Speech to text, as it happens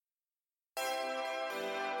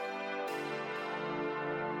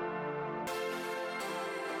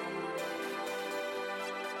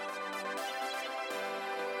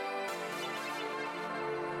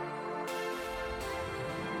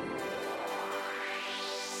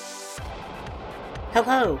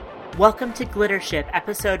Hello! Welcome to Glittership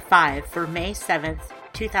Episode 5 for May 7th,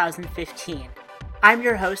 2015. I'm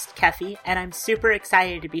your host, Keffy, and I'm super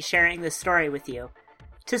excited to be sharing this story with you.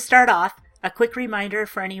 To start off, a quick reminder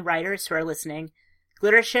for any writers who are listening,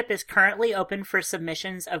 Glittership is currently open for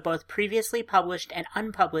submissions of both previously published and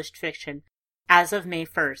unpublished fiction as of May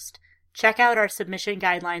 1st. Check out our submission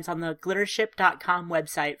guidelines on the glittership.com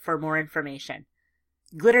website for more information.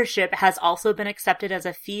 Glittership has also been accepted as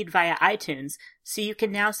a feed via iTunes, so you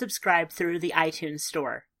can now subscribe through the iTunes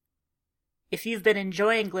store. If you've been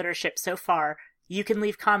enjoying Glittership so far, you can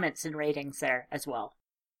leave comments and ratings there as well.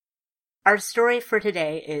 Our story for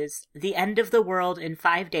today is The End of the World in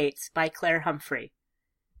 5 Dates by Claire Humphrey.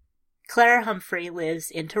 Claire Humphrey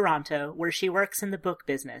lives in Toronto, where she works in the book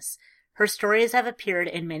business. Her stories have appeared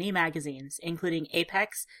in many magazines, including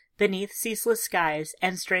Apex, Beneath Ceaseless Skies,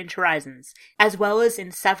 and Strange Horizons, as well as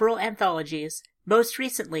in several anthologies, most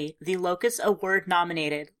recently the Locus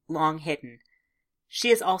Award-nominated Long Hidden.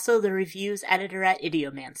 She is also the reviews editor at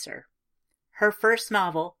Idiomancer. Her first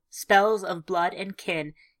novel, Spells of Blood and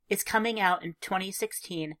Kin, is coming out in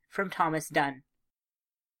 2016 from Thomas Dunn.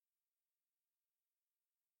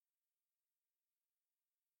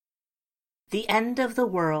 The End of the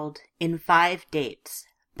World in 5 Dates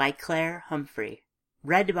by Claire Humphrey.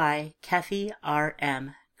 Read by Keffy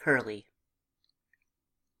R.M. Curley.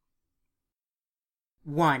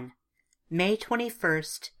 1. May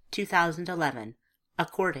 21st, 2011,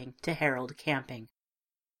 according to Harold Camping.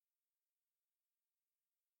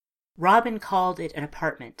 Robin called it an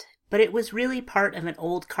apartment, but it was really part of an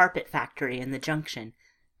old carpet factory in the Junction,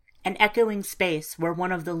 an echoing space where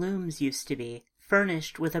one of the looms used to be,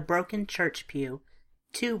 furnished with a broken church pew,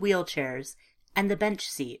 2 wheelchairs, and the bench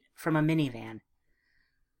seat from a minivan.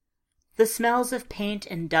 The smells of paint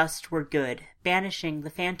and dust were good, banishing the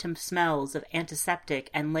phantom smells of antiseptic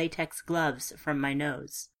and latex gloves from my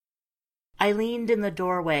nose. I leaned in the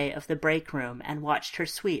doorway of the break room and watched her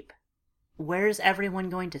sweep. Where's everyone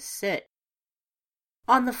going to sit?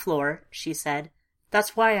 On the floor, she said.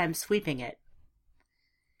 That's why I'm sweeping it.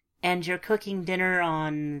 And you're cooking dinner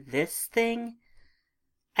on this thing?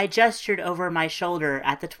 I gestured over my shoulder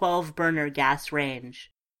at the 12-burner gas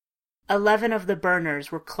range. 11 of the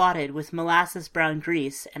burners were clotted with molasses-brown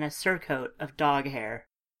grease and a surcoat of dog hair.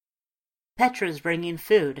 Petra's bringing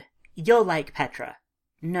food. You'll like Petra.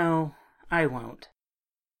 No, I won't.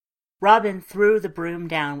 Robin threw the broom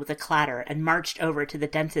down with a clatter and marched over to the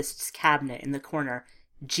dentist's cabinet in the corner.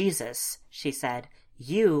 Jesus, she said,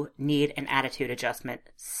 you need an attitude adjustment.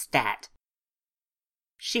 Stat.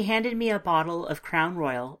 She handed me a bottle of Crown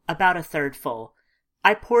Royal, about a third full.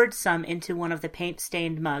 I poured some into one of the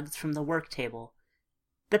paint-stained mugs from the work table.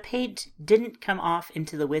 The paint didn't come off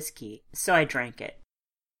into the whiskey, so I drank it.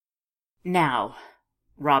 Now,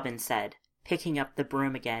 Robin said, picking up the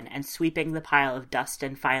broom again and sweeping the pile of dust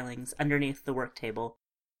and filings underneath the work table.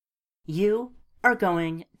 You are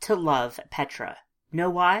going to love Petra. Know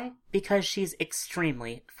why? Because she's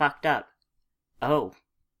extremely fucked up. Oh,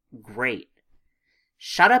 great.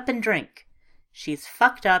 Shut up and drink. She's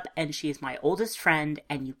fucked up and she's my oldest friend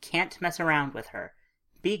and you can't mess around with her.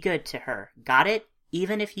 Be good to her. Got it?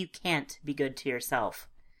 Even if you can't be good to yourself.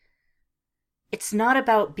 It's not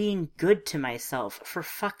about being good to myself, for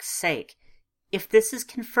fuck's sake. If this is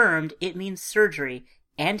confirmed, it means surgery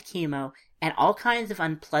and chemo and all kinds of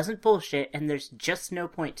unpleasant bullshit and there's just no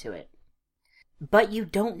point to it. But you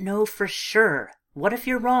don't know for sure. What if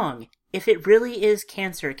you're wrong? If it really is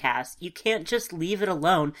cancer, Cass, you can't just leave it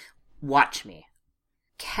alone. Watch me.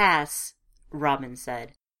 Cass, Robin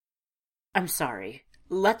said. I'm sorry.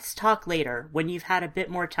 Let's talk later, when you've had a bit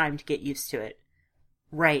more time to get used to it.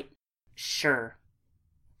 Right. Sure.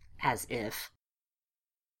 As if.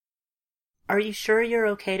 Are you sure you're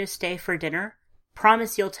okay to stay for dinner?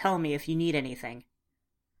 Promise you'll tell me if you need anything.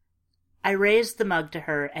 I raised the mug to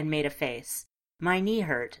her and made a face. My knee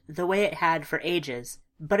hurt, the way it had for ages,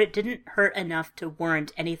 but it didn't hurt enough to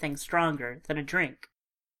warrant anything stronger than a drink.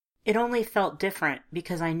 It only felt different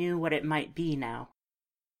because I knew what it might be now.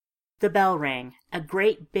 The bell rang, a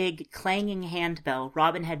great big clanging handbell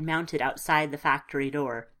Robin had mounted outside the factory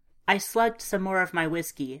door. I slugged some more of my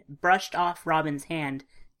whiskey, brushed off Robin's hand,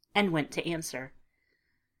 and went to answer.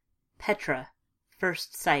 Petra,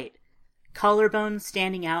 first sight, collarbones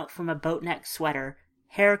standing out from a boatneck sweater,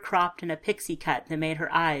 hair cropped in a pixie cut that made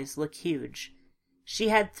her eyes look huge. She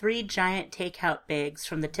had 3 giant take-out bags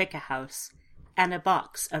from the Tikka house and a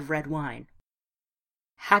box of red wine.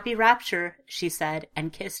 "Happy rapture," she said,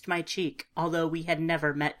 and kissed my cheek, although we had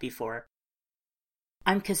never met before.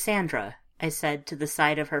 "I'm Cassandra," I said to the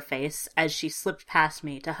side of her face as she slipped past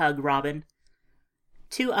me to hug Robin.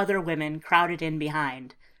 2 other women crowded in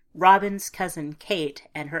behind, Robin's cousin Kate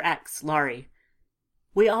and her ex, Laurie.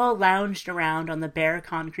 We all lounged around on the bare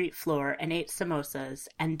concrete floor and ate samosas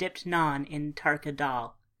and dipped naan in tarka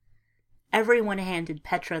dal. Everyone handed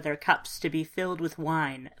Petra their cups to be filled with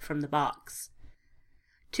wine from the box.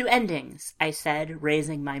 "Two endings," I said,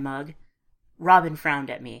 raising my mug. Robin frowned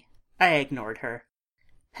at me. I ignored her.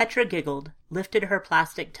 Petra giggled, lifted her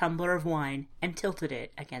plastic tumbler of wine, and tilted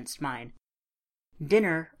it against mine.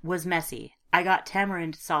 Dinner was messy. I got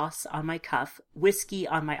tamarind sauce on my cuff, whiskey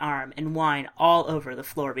on my arm, and wine all over the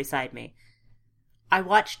floor beside me. I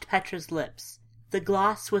watched Petra's lips. The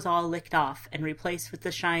gloss was all licked off and replaced with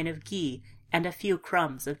the shine of ghee and a few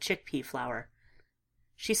crumbs of chickpea flour.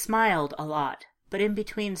 She smiled a lot, but in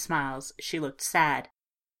between smiles she looked sad.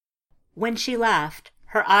 When she laughed,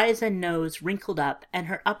 her eyes and nose wrinkled up and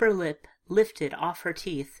her upper lip lifted off her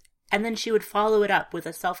teeth, and then she would follow it up with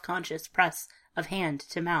a self-conscious press of hand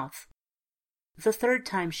to mouth. The 3rd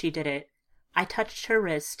time she did it, I touched her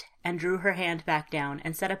wrist and drew her hand back down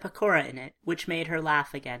and set a pakora in it, which made her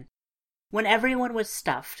laugh again. When everyone was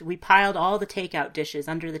stuffed, we piled all the take-out dishes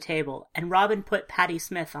under the table, and Robin put Patti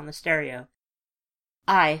Smith on the stereo.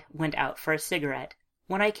 I went out for a cigarette.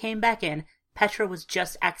 When I came back in, Petra was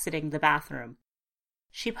just exiting the bathroom.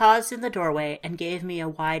 She paused in the doorway and gave me a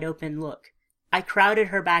wide-open look. I crowded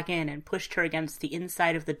her back in and pushed her against the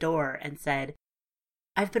inside of the door and said,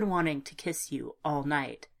 "I've been wanting to kiss you all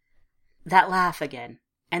night." That laugh again,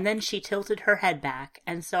 and then she tilted her head back,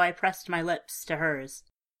 and so I pressed my lips to hers.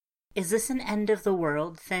 "Is this an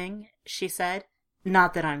end-of-the-world thing?" she said.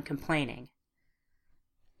 "Not that I'm complaining."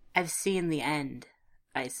 "I've seen the end,"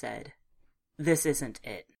 I said. "This isn't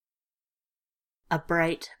it." A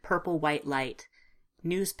bright purple-white light.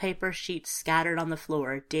 Newspaper sheets scattered on the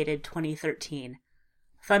floor, dated 2013.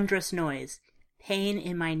 Thunderous noise. Pain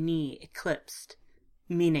in my knee eclipsed.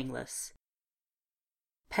 Meaningless.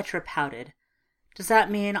 Petra pouted. "Does that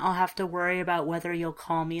mean I'll have to worry about whether you'll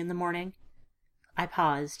call me in the morning?" I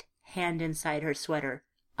paused, hand inside her sweater,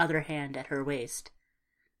 other hand at her waist.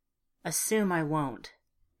 "Assume I won't."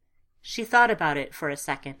 She thought about it for a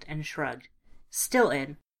second and shrugged. "Still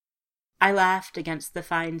in." I laughed against the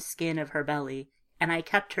fine skin of her belly, and I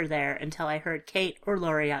kept her there until I heard Kate or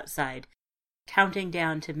Laurie outside, counting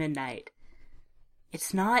down to midnight.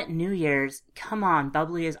 "It's not New Year's. Come on,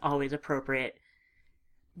 bubbly is always appropriate."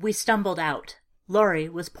 We stumbled out. Laurie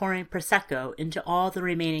was pouring Prosecco into all the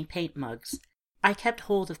remaining paint mugs. I kept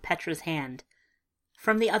hold of Petra's hand.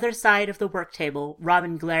 From the other side of the work table,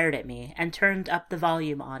 Robin glared at me and turned up the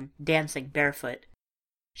volume on Dancing Barefoot.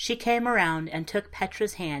 She came around and took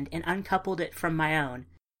Petra's hand and uncoupled it from my own.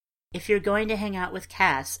 "If you're going to hang out with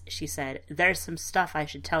Cass," she said, "there's some stuff I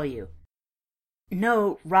should tell you."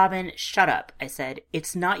 "No, Robin, shut up," I said.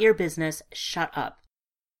 "It's not your business. Shut up."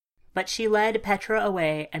 But she led Petra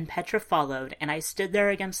away, and Petra followed, and I stood there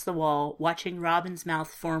against the wall, watching Robin's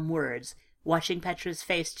mouth form words, watching Petra's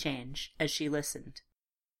face change as she listened.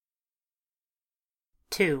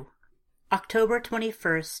 2. October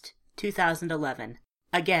 21st, 2011.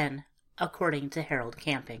 Again, according to Harold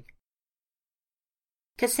Camping.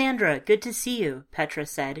 "Cassandra, good to see you," Petra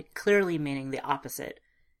said, clearly meaning the opposite.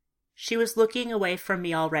 She was looking away from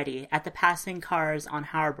me already at the passing cars on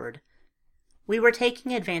Harvard. We were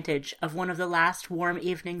taking advantage of one of the last warm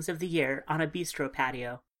evenings of the year on a bistro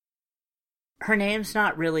patio. "Her name's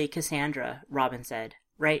not really Cassandra," Robin said.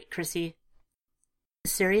 "Right, Chrissy?"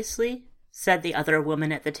 "Seriously?" said the other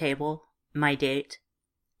woman at the table. My date.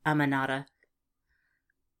 Aminata.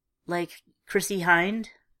 "Like Chrissy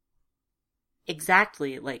Hind?"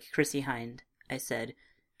 "Exactly like Chrissy Hind," I said,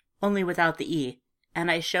 "only without the E," and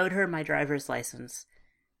I showed her my driver's license.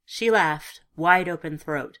 She laughed, wide-open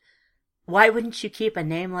throat. "Why wouldn't you keep a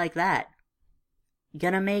name like that?"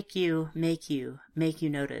 "Gonna make you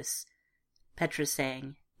notice," Petra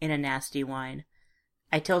sang, in a nasty whine.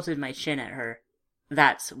 I tilted my chin at her.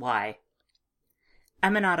 "That's why."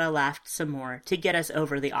 Aminata laughed some more to get us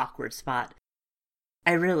over the awkward spot.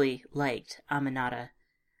 I really liked Aminata.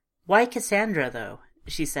 "Why Cassandra, though?"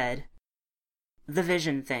 she said. "The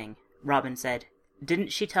vision thing," Robin said.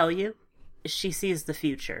 "Didn't she tell you? She sees the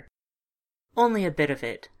future." "Only a bit of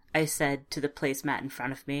it," I said to the placemat in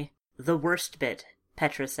front of me. "The worst bit,"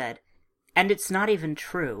 Petra said. "And it's not even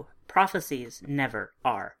true. Prophecies never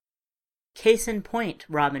are." "Case in point,"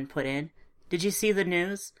 Robin put in. "Did you see the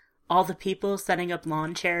news? All the people setting up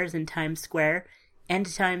lawn chairs in Times Square,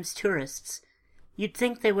 end times tourists. You'd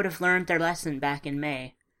think they would have learned their lesson back in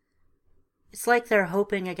May. It's like they're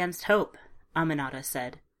hoping against hope, Aminata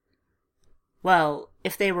said. Well,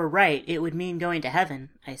 if they were right, it would mean going to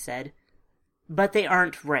heaven, I said. But they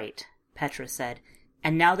aren't right, Petra said,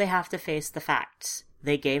 and now they have to face the facts.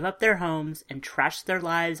 They gave up their homes and trashed their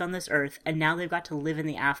lives on this earth, and now they've got to live in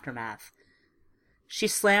the aftermath. She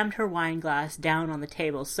slammed her wine glass down on the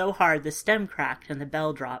table so hard the stem cracked and the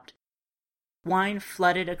bell dropped. Wine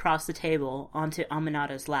flooded across the table onto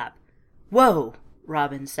Aminata's lap. Whoa,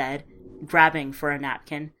 Robin said, grabbing for a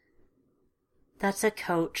napkin. That's a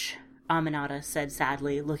coach, Aminata said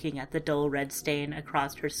sadly, looking at the dull red stain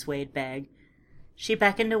across her suede bag. She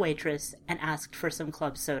beckoned a waitress and asked for some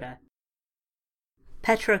club soda.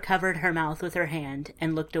 Petra covered her mouth with her hand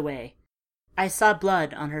and looked away. I saw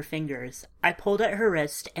blood on her fingers. I pulled at her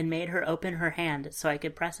wrist and made her open her hand so I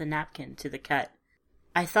could press a napkin to the cut.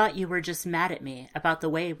 I thought you were just mad at me about the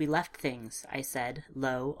way we left things, I said,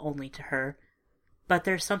 low, only to her. But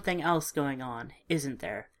there's something else going on, isn't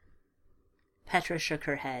there? Petra shook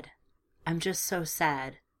her head. I'm just so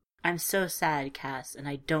sad. I'm so sad, Cass, and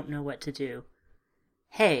I don't know what to do.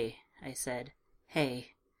 Hey, I said. Hey.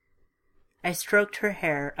 I stroked her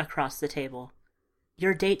hair across the table.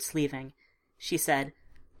 Your date's leaving, she said.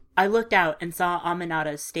 I looked out and saw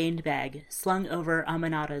Aminata's stained bag slung over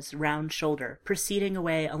Aminata's round shoulder, proceeding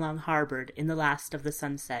away along Harvard in the last of the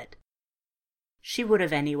sunset. She would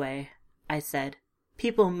have anyway, I said.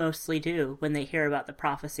 People mostly do when they hear about the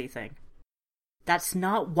prophecy thing. That's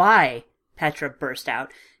not why, Petra burst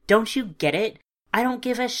out. Don't you get it? I don't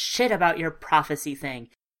give a shit about your prophecy thing.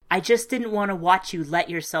 I just didn't want to watch you let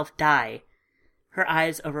yourself die. Her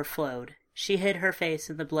eyes overflowed. She hid her face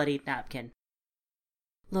in the bloodied napkin.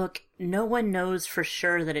 Look, no one knows for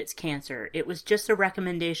sure that it's cancer. It was just a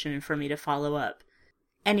recommendation for me to follow up.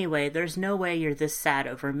 Anyway, there's no way you're this sad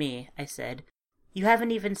over me, I said. You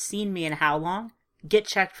haven't even seen me in how long? Get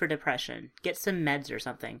checked for depression. Get some meds or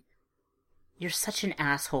something. You're such an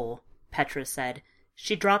asshole, Petra said.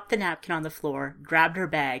 She dropped the napkin on the floor, grabbed her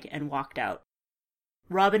bag, and walked out.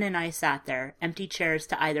 Robin and I sat there, empty chairs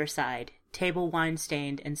to either side, table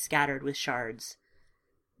wine-stained and scattered with shards.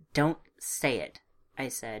 Don't say it, I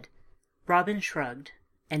said. Robin shrugged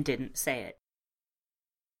and didn't say it.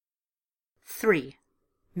 3.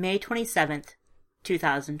 May 27th,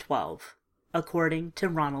 2012. According to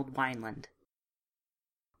Ronald Wineland.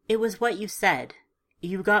 It was what you said.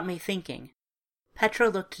 You got me thinking. Petra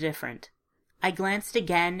looked different. I glanced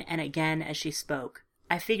again and again as she spoke.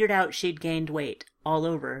 I figured out she'd gained weight, all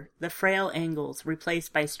over, the frail angles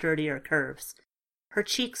replaced by sturdier curves. Her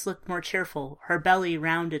cheeks looked more cheerful, her belly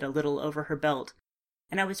rounded a little over her belt,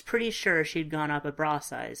 and I was pretty sure she'd gone up a bra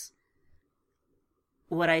size.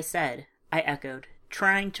 What I said, I echoed,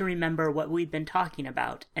 trying to remember what we'd been talking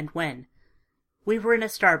about, and when. We were in a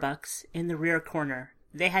Starbucks, in the rear corner.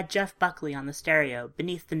 They had Jeff Buckley on the stereo,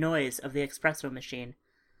 beneath the noise of the espresso machine.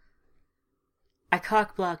 I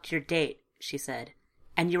cock-blocked your date, she said,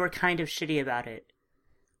 and you were kind of shitty about it.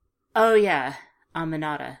 Oh yeah,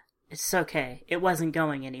 Aminata. It's okay. It wasn't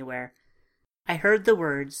going anywhere. I heard the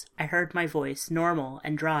words, I heard my voice, normal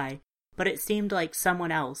and dry, but it seemed like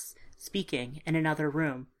someone else, speaking in another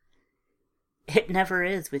room. It never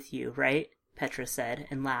is with you, right? Petra said,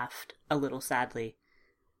 and laughed, a little sadly.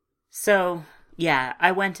 So, yeah,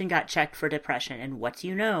 I went and got checked for depression, and what do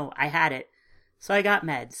you know? I had it. So I got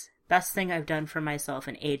meds. Best thing I've done for myself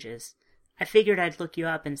in ages. I figured I'd look you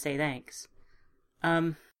up and say thanks.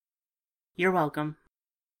 You're welcome.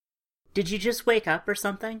 Did you just wake up or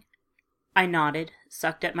something? I nodded,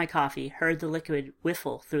 sucked at my coffee, heard the liquid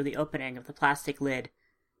whiffle through the opening of the plastic lid.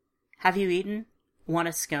 Have you eaten? Want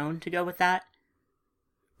a scone to go with that?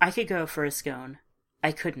 I could go for a scone.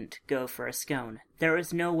 I couldn't go for a scone. There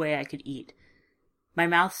was no way I could eat. My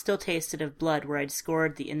mouth still tasted of blood where I'd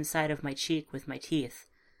scored the inside of my cheek with my teeth.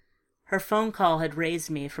 Her phone call had raised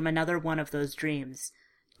me from another one of those dreams.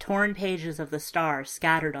 Torn pages of the Star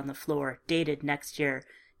scattered on the floor, dated next year,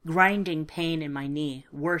 grinding pain in my knee,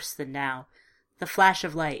 worse than now. The flash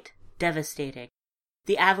of light, devastating.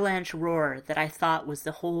 The avalanche roar that I thought was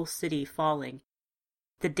the whole city falling.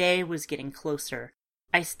 The day was getting closer.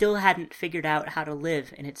 I still hadn't figured out how to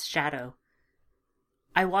live in its shadow.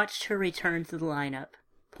 I watched her return to the lineup,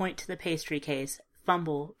 point to the pastry case,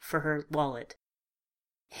 fumble for her wallet.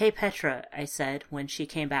 Hey, Petra, I said when she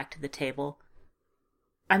came back to the table.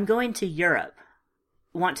 I'm going to Europe.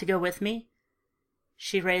 Want to go with me?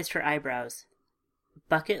 She raised her eyebrows.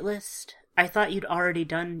 Bucket list? I thought you'd already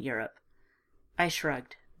done Europe. I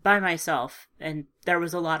shrugged. By myself, and there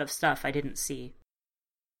was a lot of stuff I didn't see.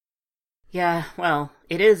 Yeah, well,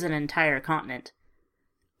 it is an entire continent.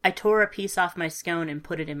 I tore a piece off my scone and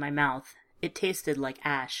put it in my mouth. It tasted like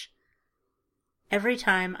ash. Every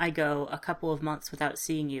time I go a couple of months without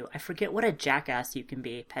seeing you, I forget what a jackass you can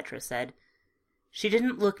be, Petra said. She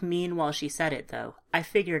didn't look mean while she said it, though. I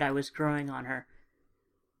figured I was growing on her.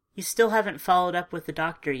 You still haven't followed up with the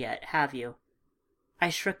doctor yet, have you? I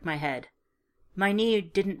shook my head. My knee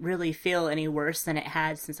didn't really feel any worse than it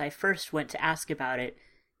had since I first went to ask about it.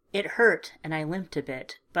 It hurt, and I limped a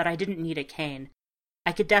bit, but I didn't need a cane.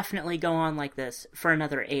 I could definitely go on like this for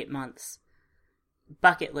another 8 months.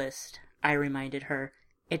 Bucket list, I reminded her.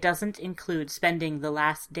 It doesn't include spending the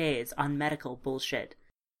last days on medical bullshit.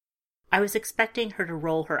 I was expecting her to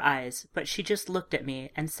roll her eyes, but she just looked at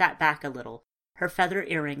me and sat back a little, her feather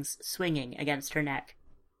earrings swinging against her neck.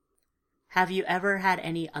 Have you ever had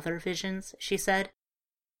any other visions? She said.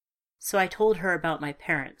 So I told her about my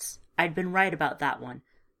parents. I'd been right about that one.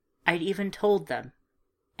 I'd even told them,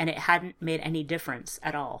 and it hadn't made any difference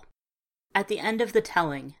at all. At the end of the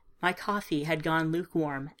telling, my coffee had gone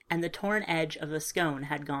lukewarm, and the torn edge of the scone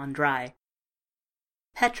had gone dry.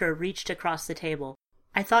 Petra reached across the table.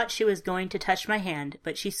 I thought she was going to touch my hand,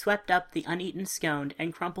 but she swept up the uneaten scone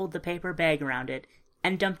and crumpled the paper bag around it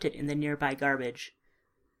and dumped it in the nearby garbage.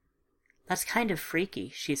 That's kind of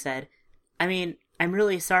freaky, she said. I mean, I'm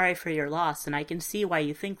really sorry for your loss, and I can see why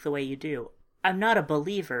you think the way you do. I'm not a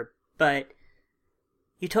believer, but...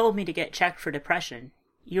 You told me to get checked for depression.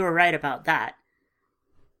 You were right about that.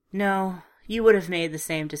 No, you would have made the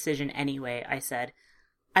same decision anyway, I said.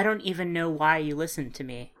 I don't even know why you listened to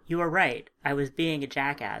me. You were right. I was being a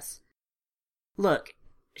jackass. Look,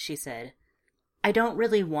 she said, I don't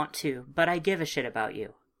really want to, but I give a shit about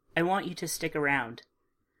you. I want you to stick around.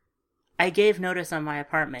 I gave notice on my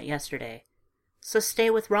apartment yesterday. So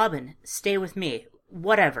stay with Robin. Stay with me.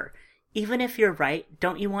 Whatever. Even if you're right,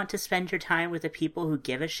 don't you want to spend your time with the people who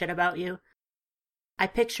give a shit about you? I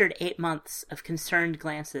pictured 8 months of concerned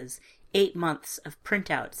glances, 8 months of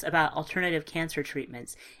printouts about alternative cancer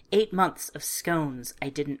treatments, 8 months of scones I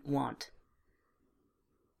didn't want.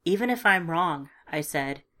 Even if I'm wrong, I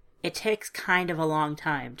said, it takes kind of a long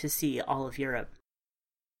time to see all of Europe.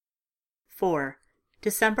 4.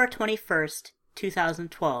 December 21st,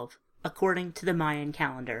 2012, according to the Mayan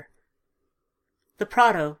calendar. The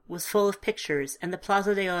Prado was full of pictures, and the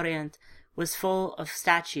Plaza de Orient was full of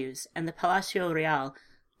statues, and the Palacio Real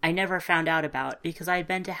I never found out about because I had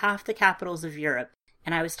been to half the capitals of Europe,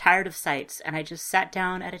 and I was tired of sights, and I just sat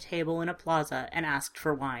down at a table in a plaza and asked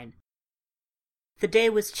for wine. The day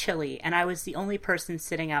was chilly, and I was the only person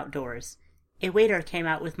sitting outdoors. A waiter came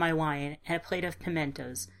out with my wine and a plate of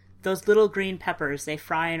pimentos, those little green peppers they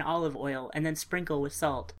fry in olive oil and then sprinkle with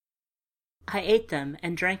salt. I ate them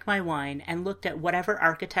and drank my wine and looked at whatever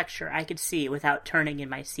architecture I could see without turning in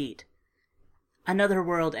my seat. Another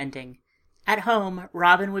world ending. At home,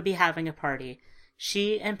 Robin would be having a party.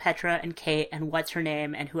 She and Petra and Kate and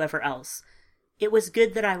what's-her-name and whoever else. It was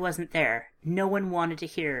good that I wasn't there. No one wanted to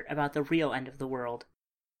hear about the real end of the world.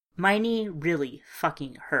 My knee really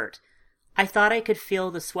fucking hurt. I thought I could feel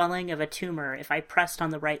the swelling of a tumor if I pressed on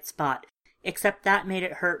the right spot, except that made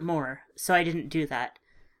it hurt more, so I didn't do that.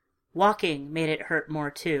 Walking made it hurt more,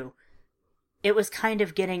 too. It was kind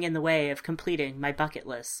of getting in the way of completing my bucket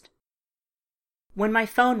list. When my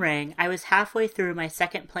phone rang, I was halfway through my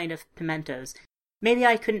second plate of pimentos. Maybe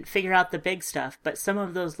I couldn't figure out the big stuff, but some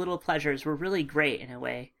of those little pleasures were really great in a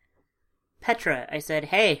way. Petra, I said,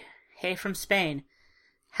 Hey from Spain.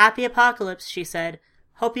 Happy apocalypse, she said.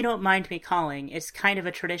 Hope you don't mind me calling. It's kind of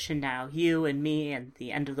a tradition now, you and me and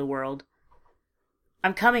the end of the world.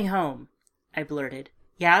 I'm coming home, I blurted.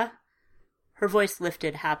 Yeah? Her voice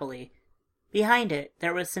lifted happily. Behind it,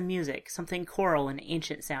 there was some music, something choral and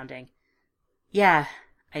ancient-sounding. Yeah,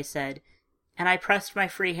 I said, and I pressed my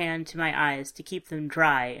free hand to my eyes to keep them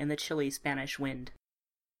dry in the chilly Spanish wind.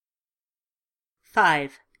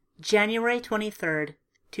 5. January 23rd,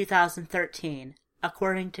 2013,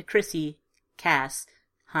 according to Chrissy Cass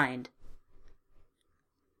Hind.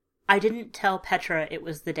 I didn't tell Petra it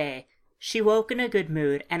was the day. She woke in a good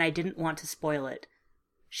mood, and I didn't want to spoil it.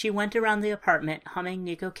 She went around the apartment humming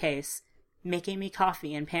Nico Case, making me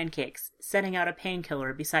coffee and pancakes, setting out a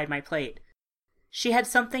painkiller beside my plate. She had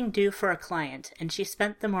something due for a client, and she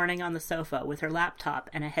spent the morning on the sofa with her laptop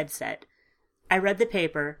and a headset. I read the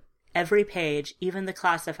paper, every page, even the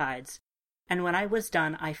classifieds, and when I was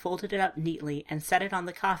done I folded it up neatly and set it on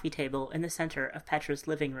the coffee table in the center of Petra's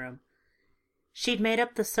living room. She'd made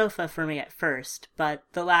up the sofa for me at first, but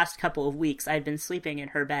the last couple of weeks I'd been sleeping in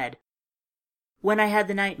her bed. When I had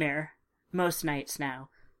the nightmare, most nights now,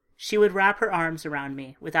 she would wrap her arms around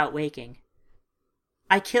me without waking.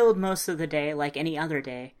 I killed most of the day like any other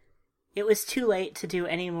day. It was too late to do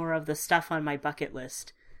any more of the stuff on my bucket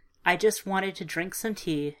list. I just wanted to drink some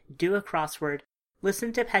tea, do a crossword,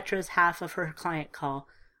 listen to Petra's half of her client call,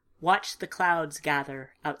 watch the clouds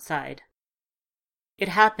gather outside. It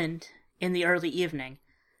happened in the early evening.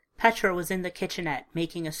 Petra was in the kitchenette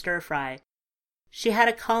making a stir-fry. She had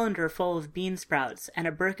a colander full of bean sprouts and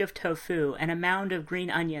a brick of tofu and a mound of green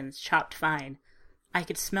onions chopped fine. I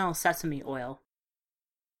could smell sesame oil.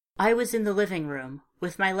 I was in the living room,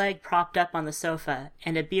 with my leg propped up on the sofa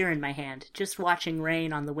and a beer in my hand, just watching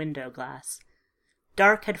rain on the window glass.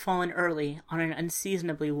 Dark had fallen early on an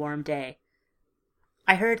unseasonably warm day.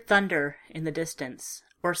 I heard thunder in the distance,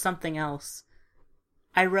 or something else.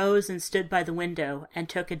 I rose and stood by the window and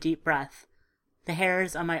took a deep breath. The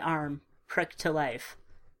hairs on my arm pricked to life.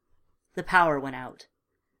 The power went out.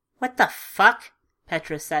 "What the fuck?"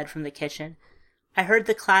 Petra said from the kitchen. I heard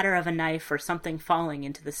the clatter of a knife or something falling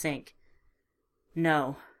into the sink.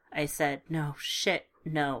 "No," I said. "No, shit,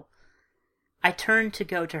 no." I turned to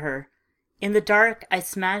go to her. In the dark, I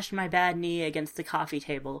smashed my bad knee against the coffee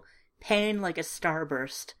table. Pain like a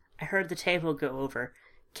starburst. I heard the table go over.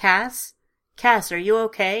 "Cass? Cass, are you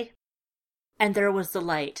okay?" And there was the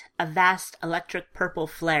light, a vast electric purple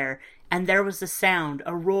flare, and there was the sound,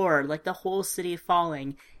 a roar like the whole city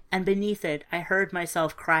falling, and beneath it I heard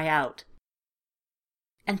myself cry out.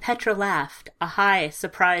 And Petra laughed, a high,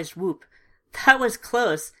 surprised whoop. "That was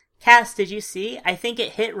close. Cass, did you see? I think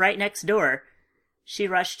it hit right next door." She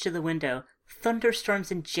rushed to the window.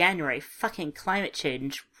 "Thunderstorms in January. Fucking climate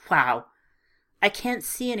change. Wow." "I can't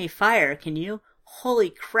see any fire, can you?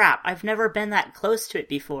 Holy crap, I've never been that close to it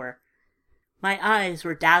before." My eyes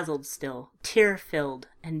were dazzled still, tear-filled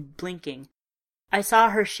and blinking. I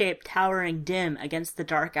saw her shape towering dim against the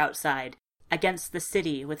dark outside, against the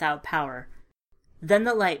city without power. Then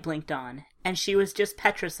the light blinked on, and she was just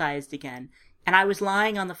petricized again, and I was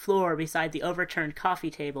lying on the floor beside the overturned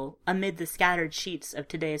coffee table, amid the scattered sheets of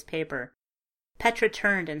today's paper. Petra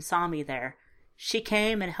turned and saw me there. She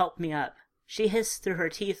came and helped me up. She hissed through her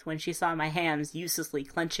teeth when she saw my hands uselessly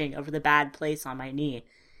clenching over the bad place on my knee,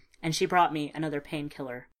 and she brought me another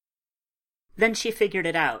painkiller. Then she figured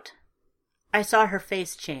it out. I saw her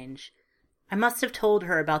face change. I must have told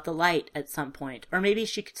her about the light at some point, or maybe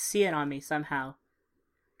she could see it on me somehow.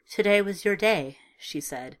 "Today was your day," she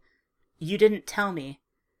said. "You didn't tell me."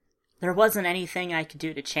 "There wasn't anything I could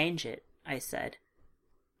do to change it," I said.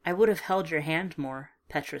 "I would have held your hand more,"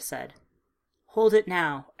 Petra said. "Hold it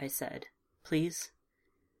now," I said. "Please?"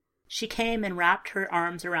 She came and wrapped her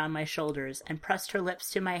arms around my shoulders and pressed her lips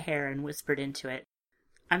to my hair and whispered into it.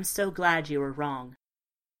 "I'm so glad you were wrong."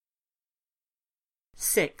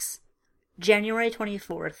 6. January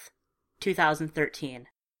 24th, 2013.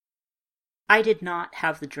 I did not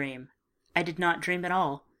have the dream. I did not dream at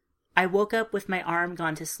all. I woke up with my arm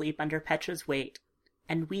gone to sleep under Petra's weight,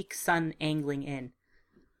 and weak sun angling in.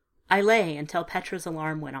 I lay until Petra's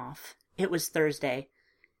alarm went off. It was Thursday.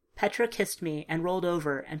 Petra kissed me and rolled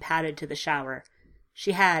over and padded to the shower.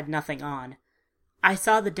 She had nothing on. I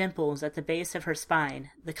saw the dimples at the base of her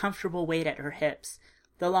spine, the comfortable weight at her hips,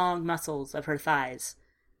 the long muscles of her thighs.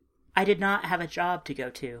 I did not have a job to go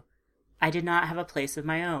to. I did not have a place of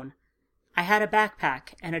my own. I had a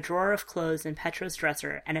backpack and a drawer of clothes in Petra's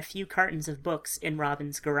dresser and a few cartons of books in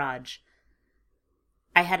Robin's garage.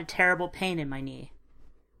 I had a terrible pain in my knee.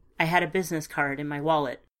 I had a business card in my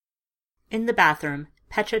wallet. In the bathroom,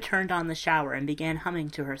 Petra turned on the shower and began humming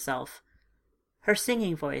to herself. Her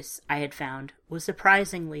singing voice, I had found, was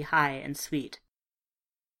surprisingly high and sweet.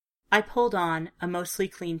 I pulled on a mostly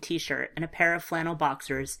clean t-shirt and a pair of flannel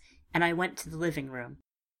boxers, and I went to the living room.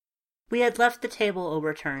 We had left the table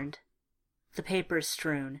overturned, the papers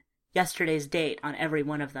strewn, yesterday's date on every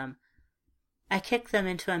one of them. I kicked them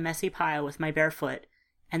into a messy pile with my bare foot,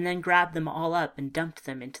 and then grabbed them all up and dumped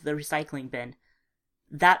them into the recycling bin.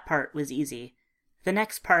 That part was easy. The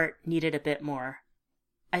next part needed a bit more.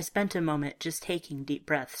 I spent a moment just taking deep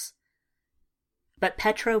breaths. But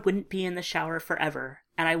Petra wouldn't be in the shower forever,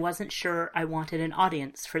 and I wasn't sure I wanted an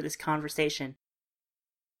audience for this conversation.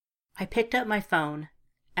 I picked up my phone,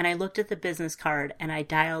 and I looked at the business card, and I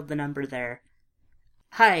dialed the number there.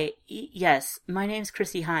 "Hi, yes, my name's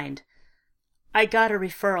Chrissy Hind. I got a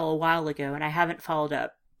referral a while ago, and I haven't followed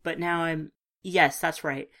up, but now Yes, that's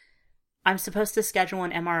right. I'm supposed to schedule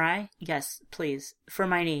an MRI? Yes, please. For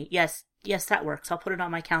my knee. Yes, that works. I'll put it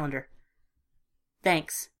on my calendar."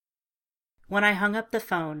 "Thanks." When I hung up the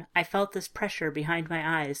phone, I felt this pressure behind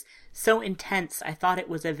my eyes, so intense I thought it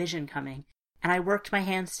was a vision coming, and I worked my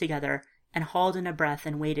hands together and hauled in a breath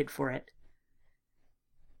and waited for it.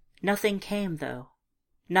 Nothing came, though.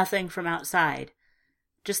 Nothing from outside.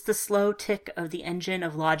 Just the slow tick of the engine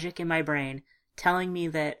of logic in my brain telling me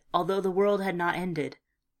that, although the world had not ended,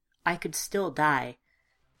 I could still die.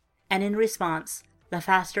 And in response, the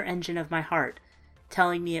faster engine of my heart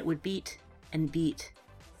telling me it would beat and beat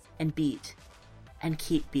and beat and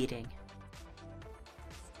keep beating.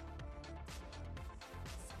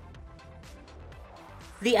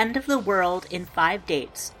 The End of the World in 5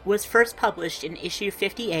 Dates was first published in issue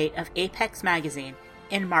 58 of Apex magazine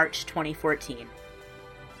in March 2014.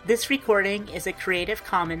 This recording is a Creative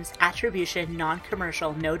Commons Attribution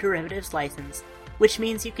Non-Commercial No Derivatives license, which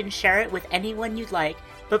means you can share it with anyone you'd like,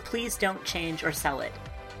 but please don't change or sell it.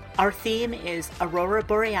 Our theme is Aurora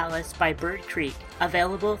Borealis by Bird Creek,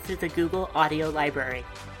 available through the Google Audio Library.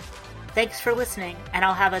 Thanks for listening, and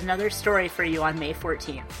I'll have another story for you on May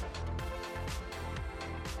 14th.